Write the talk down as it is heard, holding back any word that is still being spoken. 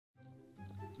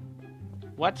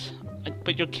What?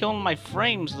 But you're killing my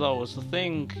frames, though, is the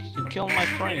thing. You're killing my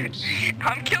frames.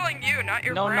 I'm killing you, not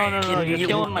your No, frames. no, you're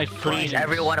killing my frames. Please,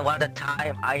 everyone, one at a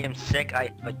time. I am sick.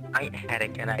 I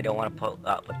headache, and I don't want to put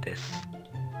up with this.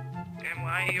 And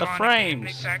why are you The on frames. a game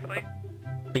exactly?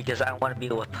 Because I want to be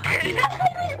with you.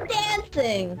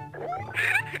 Dancing!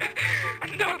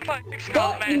 No, like,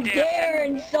 Don't you dare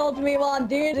insult me while I'm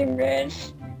dancing,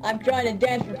 Rich! I'm trying to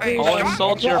dance for free. I'll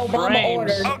insult That's your what Obama frames.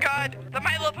 ordered. Oh god, the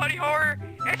My Little Pony horror,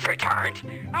 it's returned!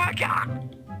 Oh my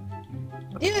god!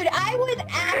 Dude, I was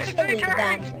actually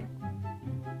dancing.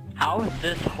 How is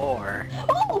this whore?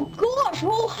 Oh gosh,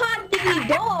 whole hot diggity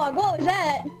dog, what was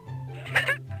that?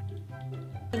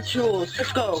 Jules,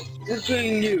 let's go. Let's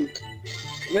join you.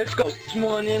 Let's go. It's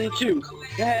 1 and 2.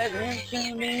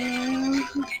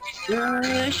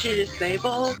 Shit is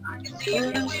stable.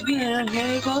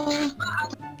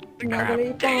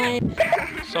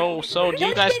 So, do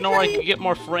you guys know where I can get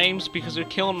more frames? Because you're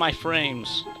killing my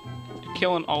frames. You're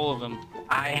killing all of them.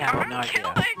 I have no I'm idea.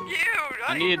 killing you!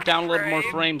 I need to download more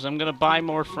frames. I'm gonna buy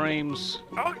more frames.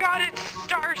 Oh god, it's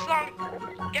Star Song!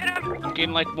 Get him! I'm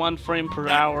getting like 1 frame per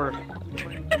hour.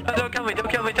 Oh, don't kill me, don't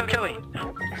kill me, don't kill me.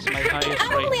 It's my highest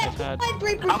I only rate have I've had.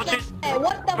 3%.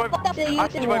 What the fuck do you I'll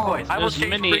change my voice. I will There's change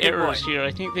many freaking errors voice. here.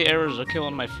 I think the errors are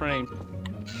killing my frame.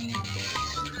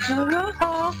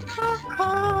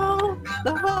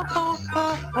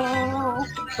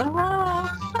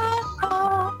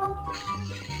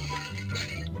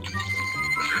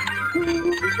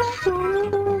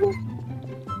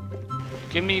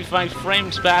 Give me my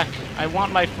frames back. I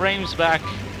want my frames back.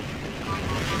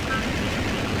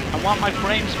 I want my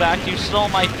frames back. You stole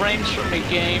my frames from me,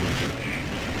 game.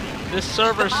 This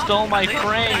server stole my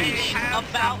frames.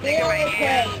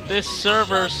 This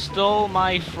server stole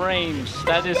my frames.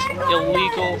 That is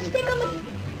illegal.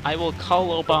 I will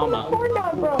call Obama.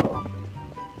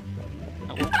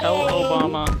 I will tell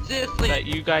Obama Seriously, that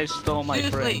you guys stole my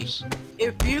frames.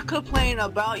 if you complain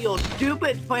about your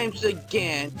stupid frames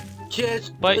again,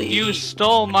 just But leave. you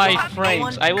stole my No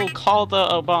frames. one- I will call the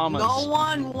No Obamas.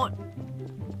 one want.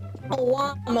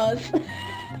 Obamas.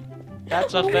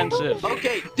 That's offensive.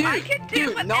 Okay, I can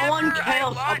do dude, no one whatever I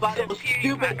cares want about to your see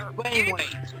stupid my frame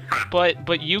rates.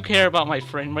 But you care about my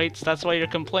frame rates. That's why you're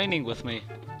complaining with me.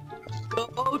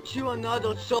 Go to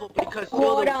another server because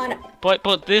Hold you're on. But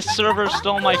this server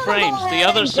stole my frames. The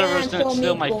other servers didn't Dance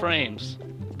steal on my me. frames.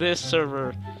 This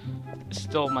server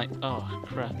stole my. Oh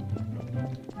crap.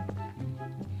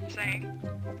 Saying.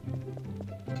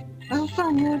 I'm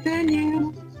stronger than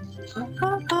you.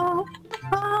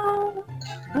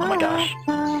 Oh my gosh.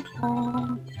 About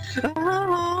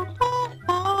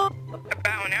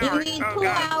an You hour. need Oh 2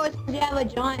 god. hours to have a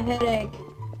giant headache.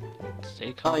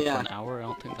 Stay calm Oh, yeah. for an hour. I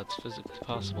don't think that's physically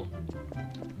possible.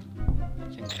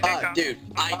 I think Dude,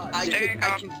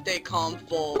 I can stay calm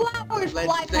for 2 hours fly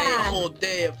let's say a past. whole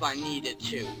day if I needed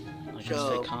to. I can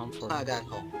So, stay calm for that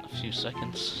whole. a few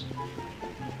seconds.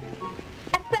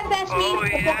 FFS Oh, means for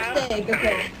yeah? fuck's sake,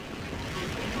 okay.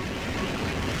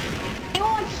 You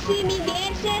want to see me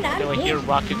dancing? I'm Do I hear dancing.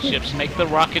 rocket ships? Make the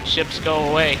rocket ships go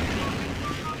away.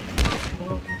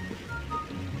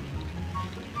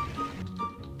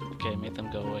 Okay, make them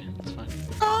go away. It's fine.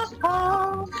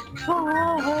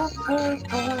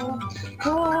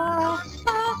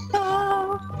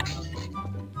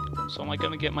 So am I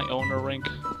gonna get my owner rank?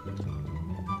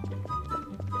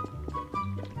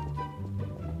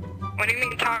 What do you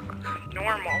mean talk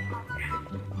normal?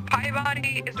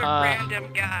 Piebody is a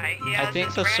random guy. He has think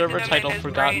this the server random in title his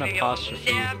forgot an brain and he'll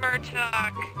apostrophe. Never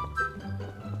talk.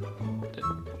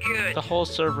 Good. The whole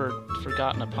server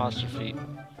forgot an apostrophe.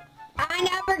 I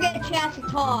never get a chance to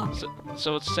talk.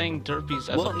 So it's saying derpies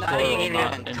as Well, a now you plural, ain't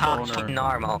not even an talking owner.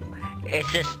 normal.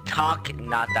 It's just talk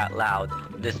not that loud.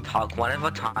 Just talk one at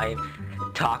a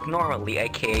time. Talk normally,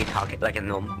 aka talk like a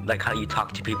like how you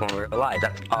talk to people in real life.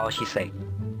 That's all she's saying.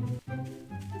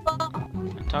 I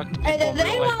talk to people Hey, in does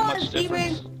real anyone life wanna much see me?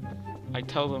 difference. I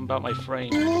tell them about my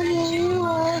frame.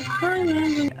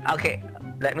 Okay,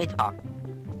 let me talk.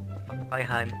 Bye,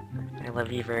 hun. I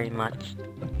love you very much.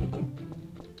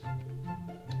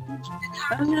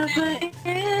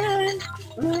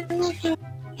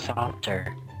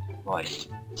 Softer voice.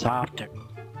 Softer.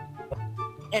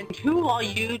 And who are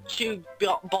you two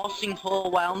bossing her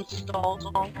around stalls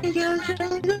on? Alright,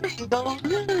 the No,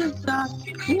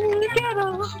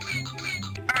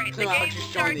 I'll game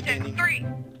just join starts the in game. 3,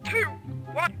 2,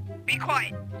 1. Be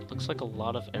quiet. Looks like a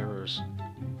lot of errors.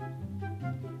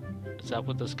 Is that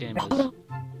what this game is?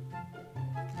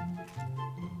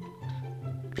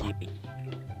 Phoebe.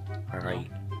 Alright.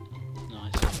 No, I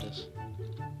said this.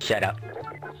 Shut up.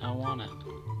 I don't wanna.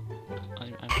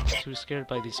 I'm just too scared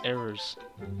by these errors.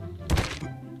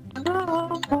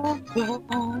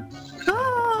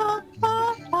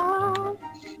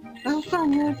 I'm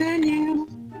stronger than you.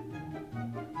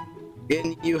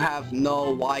 And you have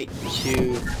no white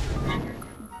shoe.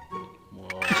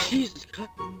 Whoa. Jesus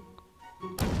Christ.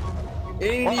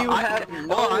 And you have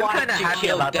no I'm white kinda to happy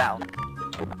kill about them.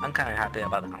 that one. I'm kinda happy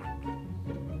about that one.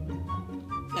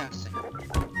 Yeah, same.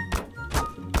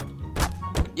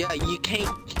 Yeah, you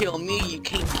can't kill me, you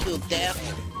can't kill death.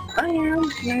 I am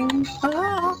pie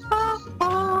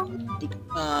bombing.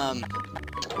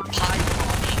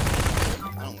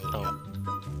 I don't know.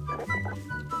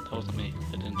 That was me.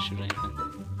 I didn't shoot anything.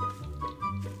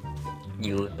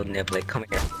 You little nibbler, come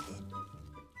here.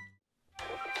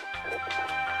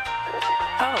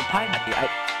 Oh, Pie Buddy,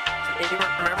 if you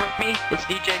remember me, it's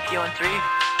DJ P13.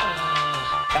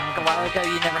 Back a while ago,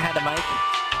 you never had a mic.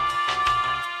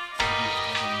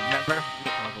 Remember?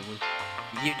 Probably.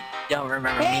 You don't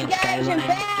remember Hey me and guys, I'm Skyline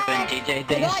back! doing DJ I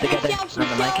things got together yourself some on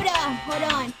the mic? soda! Hold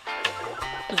on.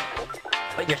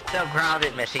 But you're still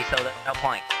grounded, Missy, so there's no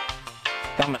point.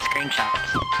 Got my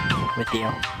screenshots with you.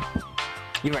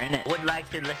 You were in it. Would like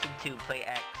to listen to Play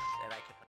X.